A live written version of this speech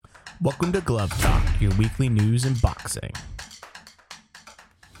Welcome to Glove Talk, your weekly news in boxing.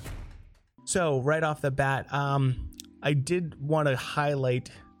 So right off the bat, I did want to highlight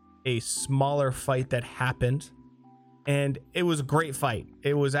a smaller fight that happened, and it was a great fight.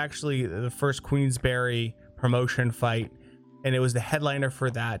 It was actually the first Queensberry promotion fight, and it was the headliner for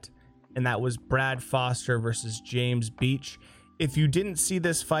that, and that was Brad Foster versus James Beach. If you didn't see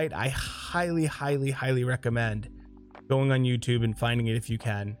this fight, I highly recommend going on YouTube and finding it if you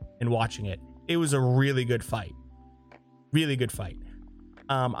can and watching it. It was a really good fight.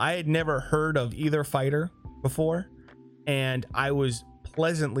 I had never heard of either fighter before, and I was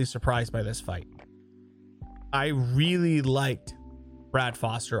pleasantly surprised by this fight. I really liked Brad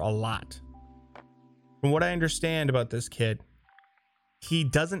Foster a lot. From what I understand about this kid, he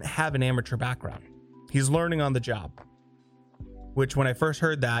doesn't have an amateur background. He's learning on the job, which when I first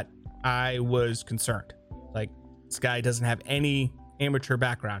heard that, I was concerned. Like, this guy doesn't have any amateur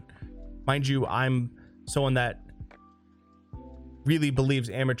background. Mind you, I'm someone that really believes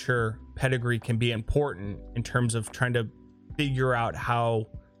amateur pedigree can be important in terms of trying to figure out how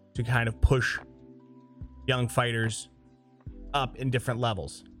to kind of push young fighters up in different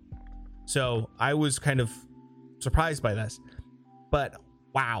levels. So I was kind of surprised by this, but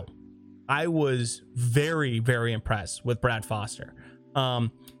wow, I was very impressed with Brad Foster.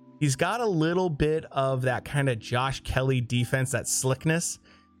 He's got a little bit of that kind of Josh Kelly defense, that slickness,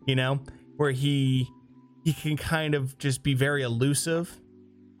 you know, where he can kind of just be very elusive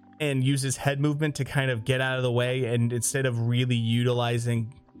and use his head movement to kind of get out of the way, and instead of really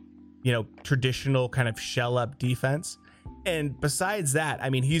utilizing, you know, traditional kind of shell up defense. And besides that,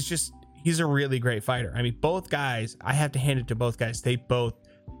 I mean, he's a really great fighter. I mean, both guys, I have to hand it to both guys. They both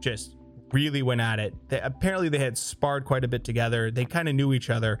just really went at it. Apparently they had sparred quite a bit together. They kind of knew each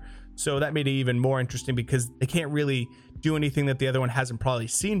other. So that made it even more interesting because they can't really do anything that the other one hasn't probably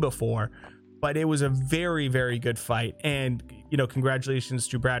seen before. But it was a very good fight. And, you know, congratulations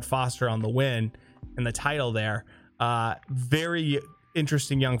to Brad Foster on the win and the title there. Very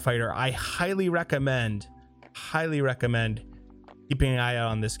interesting young fighter. I highly recommend keeping an eye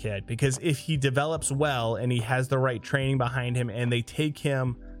out on this kid, because if he develops well and he has the right training behind him and they take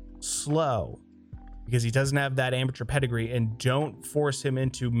him slow, because he doesn't have that amateur pedigree, and don't force him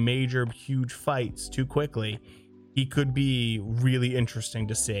into major huge fights too quickly, he could be really interesting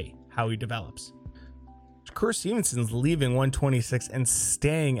to see how he develops. Shakur Stevenson's leaving 126 and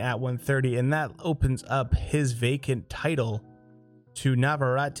staying at 130, and that opens up his vacant title to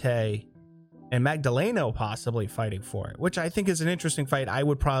Navarrete and Magdaleno possibly fighting for it, which I think is an interesting fight. I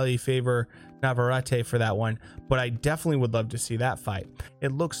would probably favor Navarrete for that one, but I definitely would love to see that fight.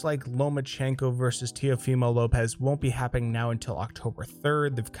 It looks like Lomachenko versus Teofimo Lopez won't be happening now until October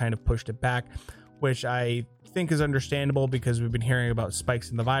 3rd. They've kind of pushed it back, which I think is understandable because we've been hearing about spikes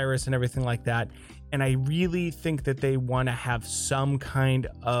in the virus and everything like that. And I really think that they want to have some kind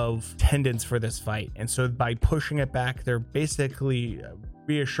of attendance for this fight. And so by pushing it back, they're basically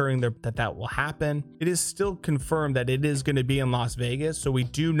reassuring that will happen. It is still confirmed that it is going to be in Las Vegas, so we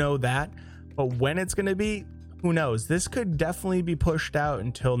do know that. But when it's going to be, who knows? This could definitely be pushed out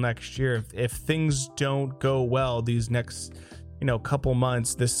until next year if things don't go well these next, you know, couple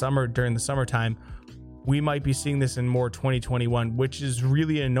months this summer. During the summertime, we might be seeing this in more 2021, which is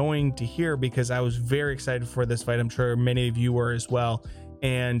really annoying to hear because I was very excited for this fight. I'm sure many of you were as well,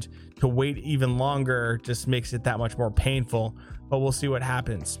 and to wait even longer just makes it that much more painful. But we'll see what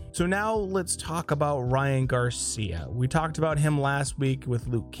happens. So now let's talk about Ryan Garcia. We talked about him last week with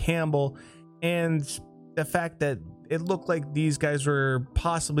Luke Campbell and the fact that it looked like these guys were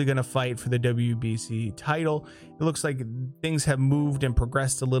possibly going to fight for the WBC title. It looks like things have moved and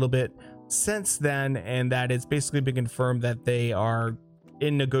progressed a little bit since then, and that it's basically been confirmed that they are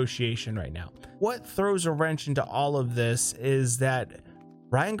in negotiation right now. What throws a wrench into all of this is that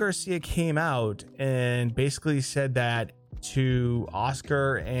Ryan Garcia came out and basically said that to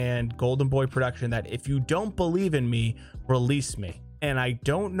Oscar and Golden Boy Production that if you don't believe in me, release me. And I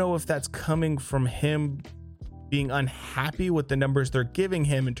don't know if that's coming from him being unhappy with the numbers they're giving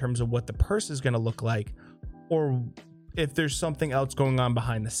him in terms of what the purse is going to look like, or if there's something else going on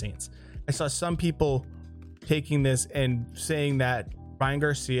behind the scenes. I saw some people taking this and saying that Ryan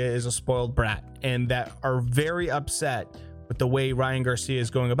Garcia is a spoiled brat, and that are very upset with the way Ryan Garcia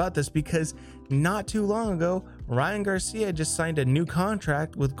is going about this, because not too long ago, Ryan Garcia just signed a new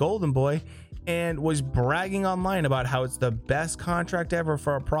contract with Golden Boy and was bragging online about how it's the best contract ever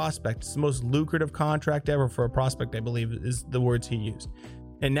for a prospect. It's the most lucrative contract ever for a prospect, I believe is the words he used.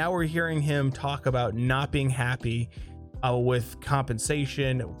 And now we're hearing him talk about not being happy with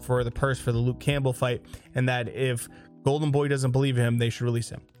compensation for the purse for the Luke Campbell fight, and that if Golden Boy doesn't believe him, they should release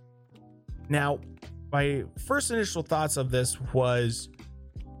him. Now, my first initial thoughts of this was,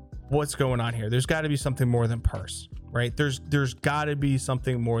 what's going on here? There's got to be something more than purse, right? There's got to be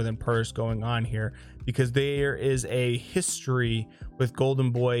something more than purse going on here, because there is a history with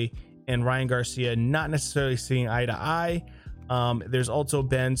Golden Boy and Ryan Garcia not necessarily seeing eye to eye. There's also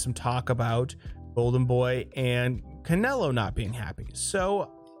been some talk about Golden Boy and Canelo not being happy.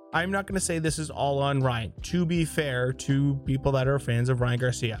 So I'm not going to say this is all on Ryan, to be fair to people that are fans of Ryan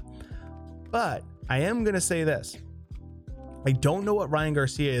Garcia. But I am going to say this. I don't know what Ryan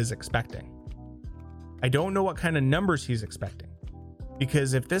Garcia is expecting. I don't know what kind of numbers he's expecting.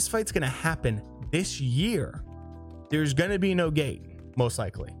 Because if this fight's going to happen this year, there's going to be no gate, most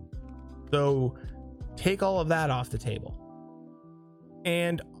likely. So take all of that off the table.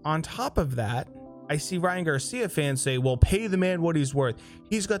 And on top of that, I see Ryan Garcia fans say, well, pay the man what he's worth.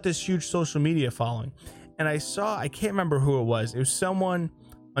 He's got this huge social media following. And I can't remember who it was. It was someone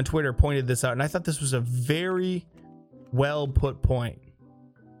on Twitter pointed this out. And I thought this was a very well put point.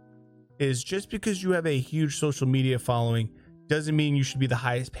 Is just because you have a huge social media following doesn't mean you should be the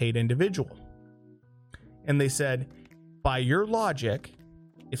highest paid individual. And they said, by your logic,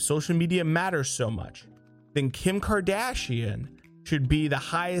 if social media matters so much, then Kim Kardashian should be the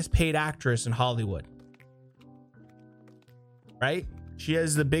highest paid actress in Hollywood. Right? She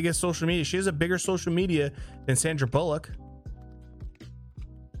has the biggest social media. She has a bigger social media than Sandra Bullock.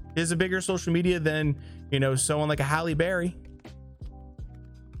 She has a bigger social media than, someone like a Halle Berry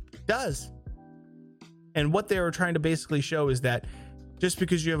does. And what they were trying to basically show is that just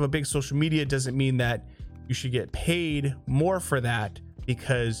because you have a big social media doesn't mean that you should get paid more for that,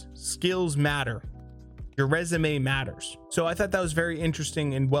 because skills matter. Your resume matters. So I thought that was very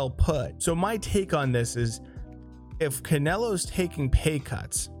interesting and well put. So my take on this is, if Canelo's taking pay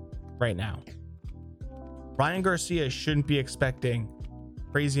cuts right now, Ryan Garcia shouldn't be expecting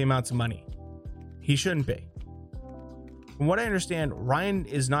crazy amounts of money. He shouldn't be. From what I understand, Ryan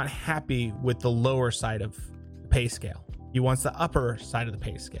is not happy with the lower side of the pay scale. He wants the upper side of the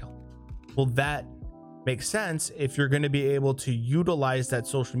pay scale. Well, that makes sense if you're going to be able to utilize that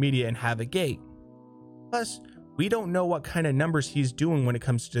social media and have a gate. Plus, we don't know what kind of numbers he's doing when it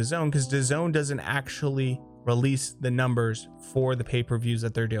comes to DAZN, because DAZN doesn't actually release the numbers for the pay-per-views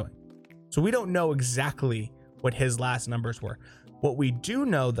that they're doing. So we don't know exactly what his last numbers were. What we do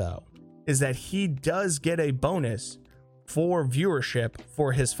know, though, is that he does get a bonus for viewership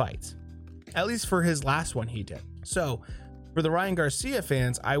for his fights. At least for his last one he did. So for the Ryan Garcia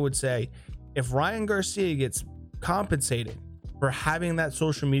fans, I would say, if Ryan Garcia gets compensated for having that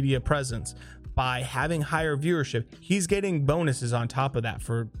social media presence by having higher viewership, he's getting bonuses on top of that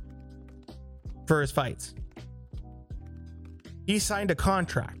for his fights. He signed a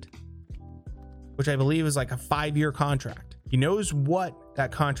contract, which I believe is like a 5-year contract. He knows what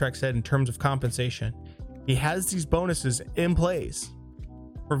that contract said in terms of compensation. He has these bonuses in place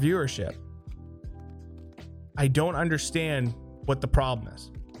for viewership. I don't understand what the problem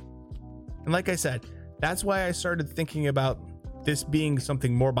is. And like I said, that's why I started thinking about this being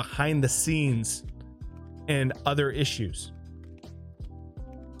something more behind the scenes and other issues.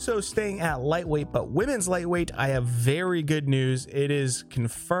 So staying at lightweight, but women's lightweight, I have very good news. It is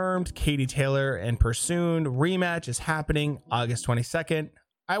confirmed. Katie Taylor and Persoon rematch is happening August 22nd.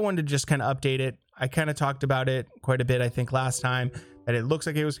 I wanted to just kind of update it. I kind of talked about it quite a bit, I think, last time, that it looks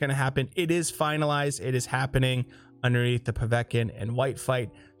like it was going to happen. It is finalized. It is happening underneath the Povetkin and White fight.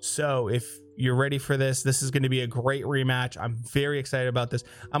 So if you're ready for this, this is going to be a great rematch. I'm very excited about this.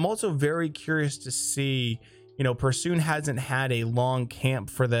 I'm also very curious to see, Persoon hasn't had a long camp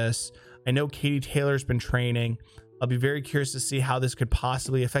for this. I know Katie Taylor's been training. I'll be very curious to see how this could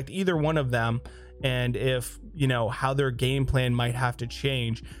possibly affect either one of them, and if, how their game plan might have to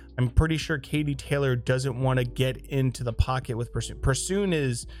change. I'm pretty sure Katie Taylor doesn't want to get into the pocket with Persoon. Persoon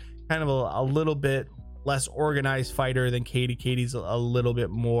is kind of a little bit less organized fighter than Katie. Katie's a little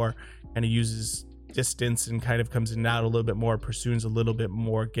bit more, kind of uses distance and kind of comes in and out a little bit more. Persoon's a little bit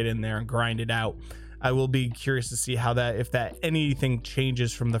more get in there and grind it out. I will be curious to see how if anything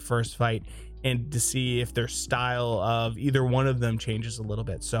changes from the first fight, and to see if their style of either one of them changes a little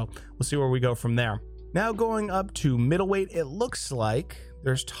bit. So we'll see where we go from there. Now going up to middleweight, it looks like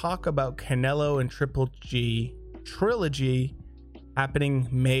there's talk about Canelo and Triple G trilogy happening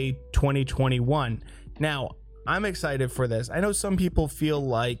May 2021. Now, I'm excited for this. I know some people feel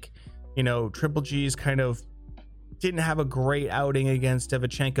like, Triple G's kind of didn't have a great outing against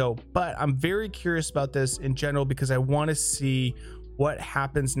Devchenko, but I'm very curious about this in general, because I want to see what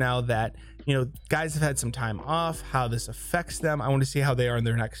happens now that, guys have had some time off, how this affects them. I want to see how they are in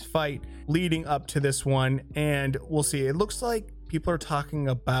their next fight leading up to this one, and we'll see. It looks like people are talking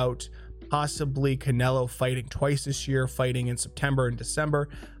about possibly Canelo fighting twice this year, fighting in September and December.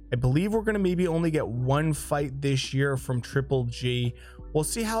 I believe we're going to maybe only get one fight this year from Triple G. We'll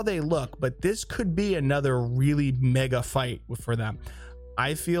see how they look, but this could be another really mega fight for them.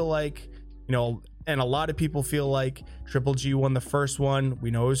 I feel like, you know, and a lot of people feel like Triple G won the first one.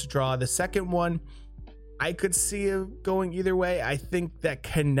 We know it was a draw. The second one, I could see it going either way. I think that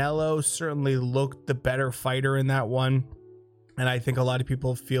Canelo certainly looked the better fighter in that one. And I think a lot of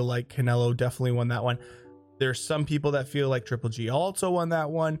people feel like Canelo definitely won that one. There's some people that feel like Triple G also won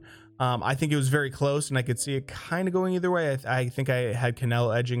that one. I think it was very close, and I could see it kind of going either way. I think I had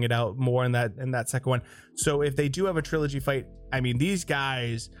Canelo edging it out more in that second one. So if they do have a trilogy fight, I mean, these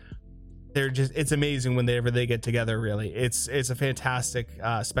guys, it's amazing whenever they get together. Really, it's a fantastic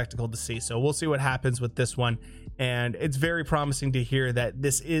spectacle to see. So we'll see what happens with this one, and it's very promising to hear that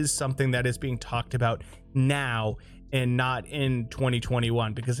this is something that is being talked about now and not in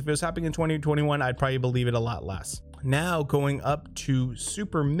 2021, because if it was happening in 2021, I'd probably believe it a lot less. Now going up to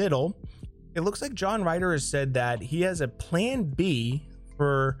super middle, it looks like John Ryder has said that he has a plan B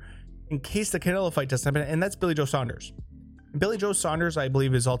for in case the Canelo fight doesn't happen, and that's Billy Joe Saunders. Billy Joe Saunders, I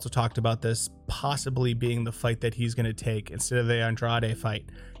believe, has also talked about this possibly being the fight that he's going to take instead of the Andrade fight.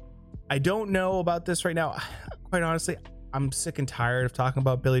 I don't know about this right now. Quite honestly, I'm sick and tired of talking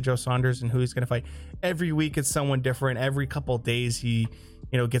about Billy Joe Saunders and who he's going to fight. Every week it's someone different. Every couple of days he,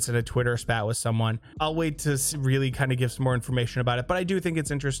 gets in a Twitter spat with someone. I'll wait to really kind of give some more information about it. But I do think it's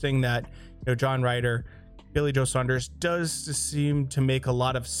interesting that, John Ryder, Billy Joe Saunders does seem to make a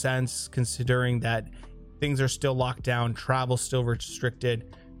lot of sense considering that things are still locked down, travel still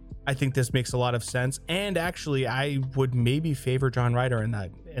restricted. I think this makes a lot of sense. And actually, I would maybe favor John Ryder in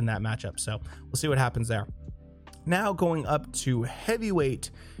that matchup. So we'll see what happens there. Now going up to heavyweight,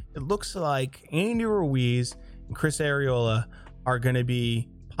 it looks like Andy Ruiz and Chris Arreola are going to be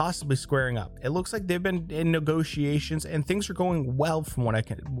possibly squaring up. It looks like they've been in negotiations and things are going well from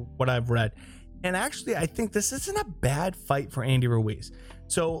what I've read. And actually, I think this isn't a bad fight for Andy Ruiz.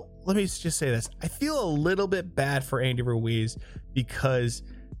 So let me just say this. I feel a little bit bad for Andy Ruiz because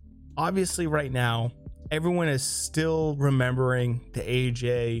obviously right now, everyone is still remembering the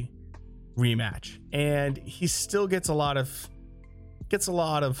AJ rematch, and he still gets a lot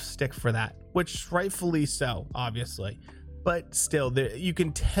of stick for that, which rightfully so, obviously. But still, you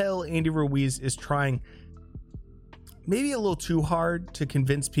can tell Andy Ruiz is trying maybe a little too hard to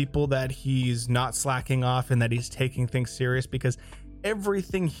convince people that he's not slacking off and that he's taking things serious, because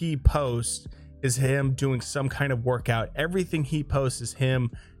everything he posts is him doing some kind of workout. Everything he posts is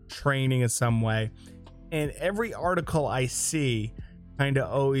him training in some way, and every article I see kind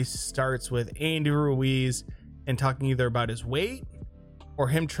of always starts with Andy Ruiz and talking either about his weight or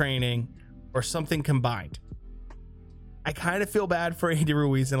him training or something combined. I kind of feel bad for Andy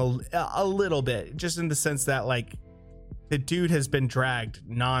Ruiz in a little bit, just in the sense that like the dude has been dragged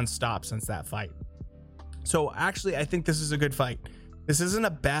nonstop since that fight. So actually, I think this is a good fight. This isn't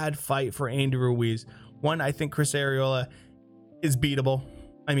a bad fight for Andy Ruiz. One, I think Chris Arreola is beatable.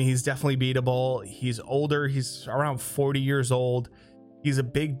 I mean, he's definitely beatable. He's older. He's around 40 years old. He's a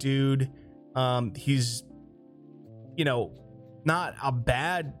big dude. He's, not a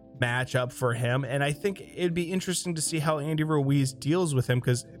bad matchup for him. And I think it'd be interesting to see how Andy Ruiz deals with him,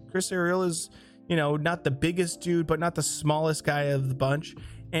 because Chris Arreola is, not the biggest dude, but not the smallest guy of the bunch.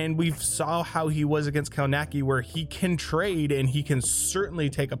 And we saw how he was against Kownacki, where he can trade and he can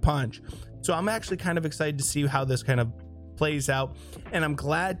certainly take a punch. So I'm actually kind of excited to see how this kind of plays out. And I'm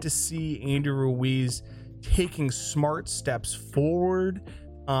glad to see Andy Ruiz taking smart steps forward,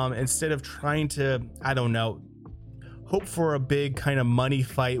 instead of trying to, hope for a big kind of money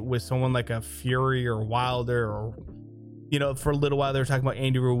fight with someone like a Fury or Wilder, or, for a little while they were talking about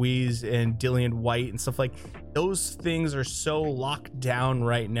Andy Ruiz and Dillian White and stuff like those. Things are so locked down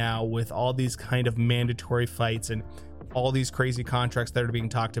right now with all these kind of mandatory fights and all these crazy contracts that are being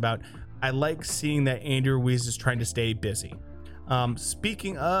talked about. I like seeing that Andy Ruiz is trying to stay busy.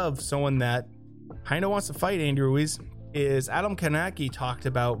 Speaking of someone that kind of wants to fight Andy Ruiz, is Adam Kownacki talked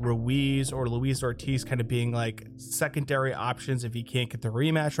about Ruiz or Luis Ortiz kind of being like secondary options if he can't get the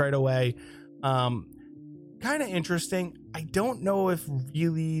rematch right away. Kind of interesting. I don't know if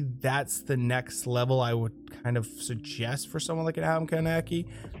really that's the next level I would kind of suggest for someone like an Adam Kownacki.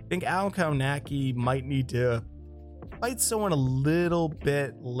 I think Adam Kownacki might need to fight someone a little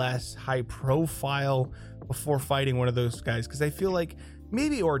bit less high profile before fighting one of those guys, because I feel like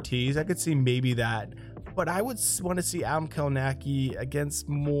maybe Ortiz, I could see maybe that, but I would want to see Adam Kownacki against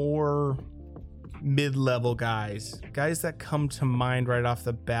more mid-level guys that come to mind right off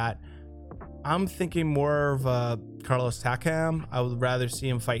the bat. I'm thinking more of Carlos Takam. I would rather see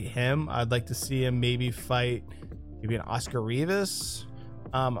him fight him. I'd like to see him maybe fight maybe an Oscar Rivas,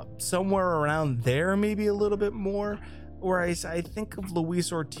 somewhere around there, maybe a little bit more. Whereas I think of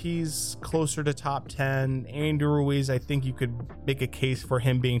Luis Ortiz closer to top 10. Andy Ruiz, I think you could make a case for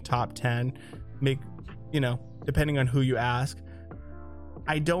him being top 10. Depending on who you ask.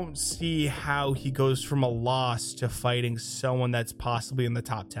 I don't see how he goes from a loss to fighting someone that's possibly in the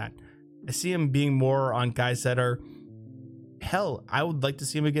top 10. I see him being more on guys that are, hell, I would like to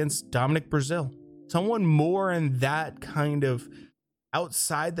see him against Dominic Brazil. Someone more in that kind of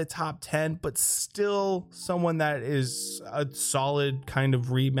outside the top 10, but still someone that is a solid kind of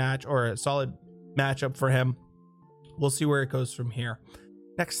rematch or a solid matchup for him. We'll see where it goes from here.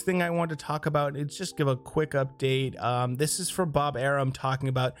 Next thing I want to talk about is just give a quick update. This is from Bob Arum talking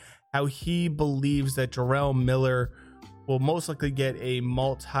about how he believes that Jarrell Miller will most likely get a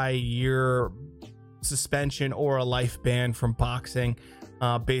multi-year suspension or a life ban from boxing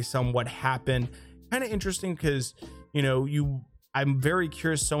based on what happened. Kind of interesting because, I'm very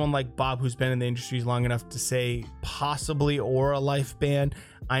curious, someone like Bob, who's been in the industry long enough to say possibly or a life ban.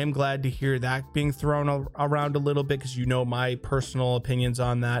 I am glad to hear that being thrown around a little bit because my personal opinions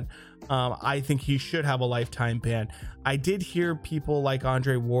on that. I think he should have a lifetime ban. I did hear people like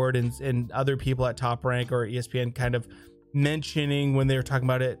Andre Ward and other people at Top Rank or ESPN kind of mentioning when they were talking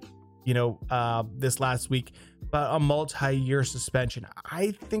about it, this last week, about a multi-year suspension.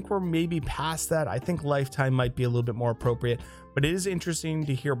 I think we're maybe past that. I think lifetime might be a little bit more appropriate, but it is interesting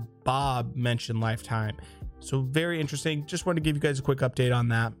to hear Bob mention lifetime. So very interesting. Just want to give you guys a quick update on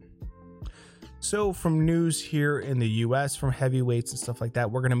that. So from news here in the US, from heavyweights and stuff like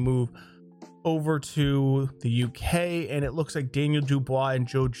that, we're going to move over to the UK, and it looks like Daniel Dubois and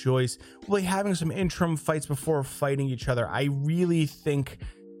Joe Joyce will be having some interim fights before fighting each other. I really think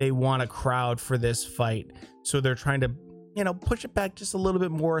they want a crowd for this fight, so they're trying to push it back just a little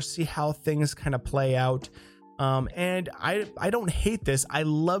bit more, see how things kind of play out. And I don't hate this. I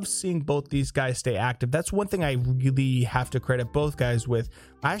love seeing both these guys stay active. That's one thing I really have to credit both guys with.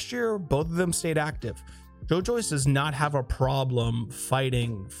 Last year, both of them stayed active. Joe Joyce does not have a problem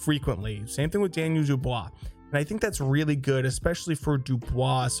fighting frequently. Same thing with Daniel Dubois. And I think that's really good, especially for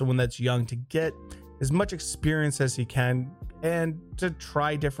Dubois, someone that's young, to get as much experience as he can and to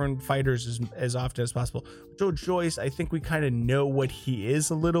try different fighters as often as possible. Joe Joyce, I think we kind of know what he is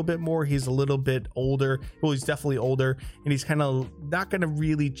a little bit more. He's a little bit older. Well, he's definitely older, and he's kind of not going to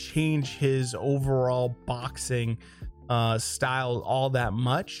really change his overall boxing style all that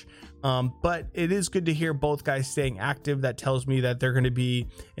much. But it is good to hear both guys staying active. That tells me that they're going to be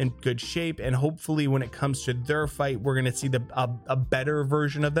in good shape, and hopefully when it comes to their fight, we're going to see a better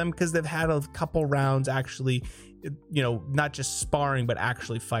version of them, because they've had a couple rounds actually, not just sparring but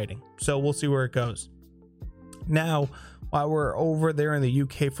actually fighting. So we'll see where it goes. Now, while we're over there in the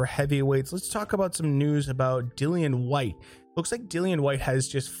UK for heavyweights, let's talk about some news about Dillian Whyte. Looks like Dillian Whyte has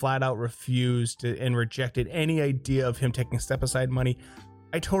just flat out refused and rejected any idea of him taking step aside money.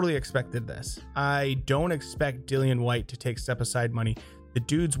 I totally expected this. I don't expect Dillian Whyte to take step aside money. The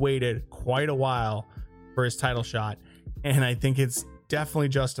dude's waited quite a while for his title shot, and I think it's definitely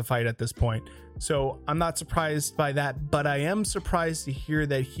justified at this point. So I'm not surprised by that, but I am surprised to hear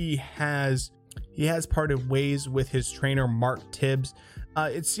that he has parted ways with his trainer Mark Tibbs.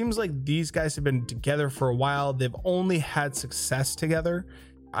 It seems like these guys have been together for a while. They've only had success together.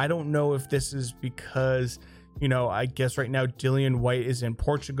 I don't know if this is because, I guess right now Dillian Whyte is in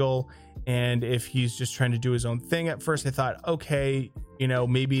Portugal, and if he's just trying to do his own thing. At first I thought, okay,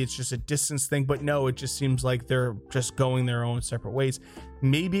 maybe it's just a distance thing, but no, it just seems like they're just going their own separate ways.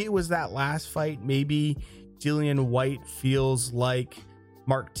 Maybe it was that last fight. Maybe Dillian Whyte feels like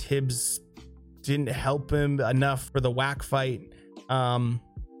Mark Tibbs didn't help him enough for the WAC fight.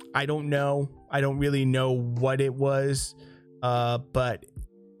 I don't know. I don't really know what it was, but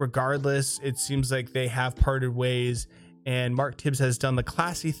regardless, it seems like they have parted ways, and Mark Tibbs has done the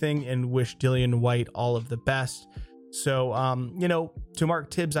classy thing and wished Dillian Whyte all of the best. So, to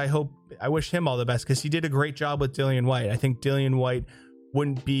Mark Tibbs, I wish him all the best, because he did a great job with Dillian Whyte. I think Dillian Whyte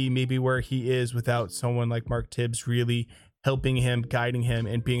wouldn't be maybe where he is without someone like Mark Tibbs really helping him, guiding him,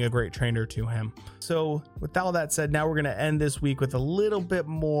 and being a great trainer to him. So with all that said, now we're going to end this week with a little bit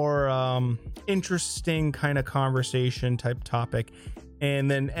more interesting kind of conversation type topic, and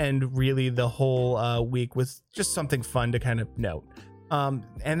then end really the whole week with just something fun to kind of note.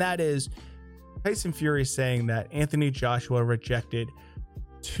 And that is Tyson Fury saying that Anthony Joshua rejected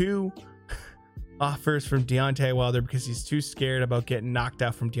 2 offers from Deontay Wilder because he's too scared about getting knocked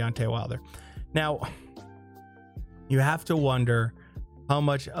out from Deontay Wilder. Now, you have to wonder how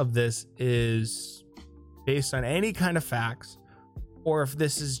much of this is based on any kind of facts, or if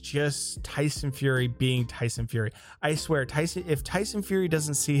this is just Tyson Fury being Tyson Fury. I swear, if Tyson Fury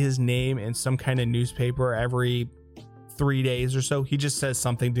doesn't see his name in some kind of newspaper every 3 days or so, he just says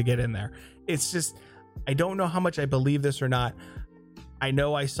something to get in there. It's just, I don't know how much I believe this or not. I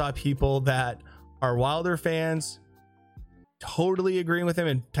know I saw people that are Wilder fans totally agreeing with him,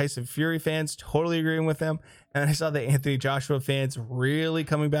 and Tyson Fury fans totally agreeing with him. And I saw the Anthony Joshua fans really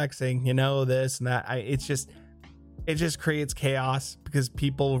coming back saying, this and that. It just creates chaos because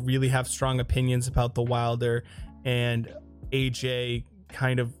people really have strong opinions about the Wilder and AJ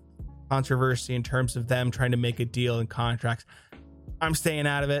kind of controversy in terms of them trying to make a deal in contracts. I'm staying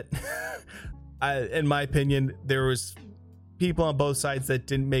out of it. In my opinion, there was people on both sides that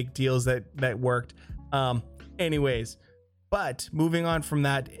didn't make deals that worked. Anyways, but moving on from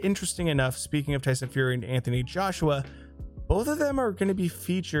that, interesting enough, speaking of Tyson Fury and Anthony Joshua, both of them are going to be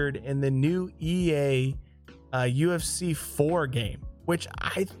featured in the new EA UFC 4 game, which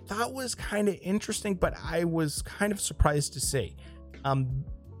I thought was kind of interesting, but I was kind of surprised to see.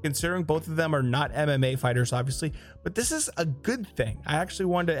 Considering both of them are not MMA fighters, obviously, but this is a good thing. I actually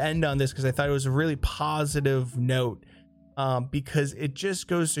wanted to end on this because I thought it was a really positive note, because it just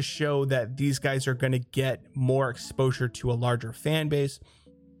goes to show that these guys are going to get more exposure to a larger fan base.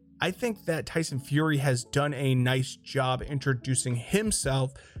 I think that Tyson Fury has done a nice job introducing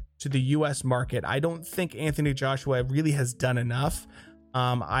himself to the US market. I don't think Anthony Joshua really has done enough.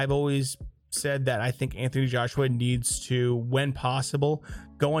 I've always said that I think Anthony Joshua needs to, when possible,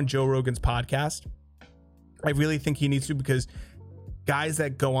 go on Joe Rogan's podcast. I really think he needs to, because guys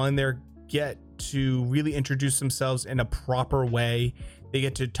that go on there get to really introduce themselves in a proper way. They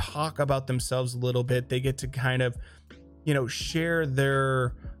get to talk about themselves a little bit. They get to kind of, share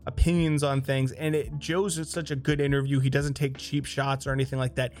their opinions on things. And Joe's such a good interview. He doesn't take cheap shots or anything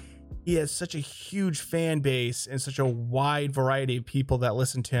like that. He has such a huge fan base and such a wide variety of people that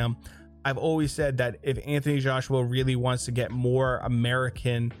listen to him. I've always said that if Anthony Joshua really wants to get more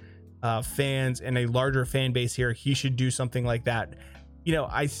American fans and a larger fan base here, he should do something like that.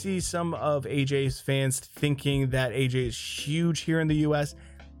 I see some of AJ's fans thinking that AJ is huge here in the US.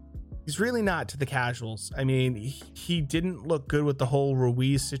 He's really not to the casuals. I mean, he didn't look good with the whole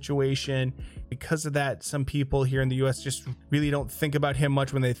Ruiz situation. Because of that, some people here in the US just really don't think about him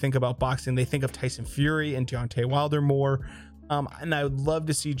much when they think about boxing. They think of Tyson Fury and Deontay Wilder more. And I would love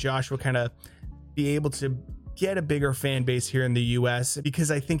to see Joshua kind of be able to get a bigger fan base here in the US,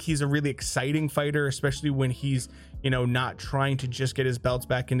 because I think he's a really exciting fighter, especially when he's, not trying to just get his belts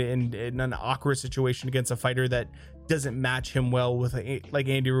back in an awkward situation against a fighter that doesn't match him well with like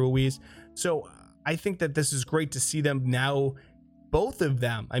Andy Ruiz. So I think that this is great to see them now, both of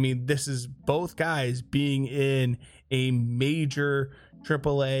them. I mean, this is both guys being in a major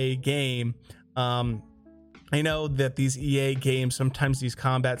AAA game. I know that these EA games, sometimes these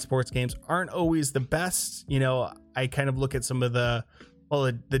combat sports games aren't always the best. I kind of look at some of the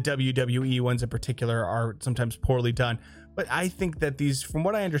WWE ones in particular are sometimes poorly done. But I think that these, from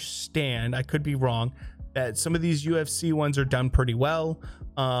what I understand, I could be wrong, that some of these UFC ones are done pretty well.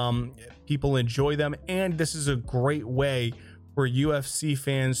 People enjoy them. And this is a great way for UFC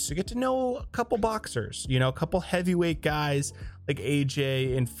fans to get to know a couple boxers, a couple heavyweight guys like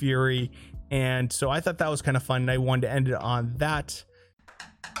AJ and Fury. And so I thought that was kind of fun, and I wanted to end it on that.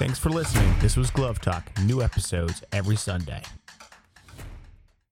 Thanks for listening. This was Glove Talk. New episodes every Sunday.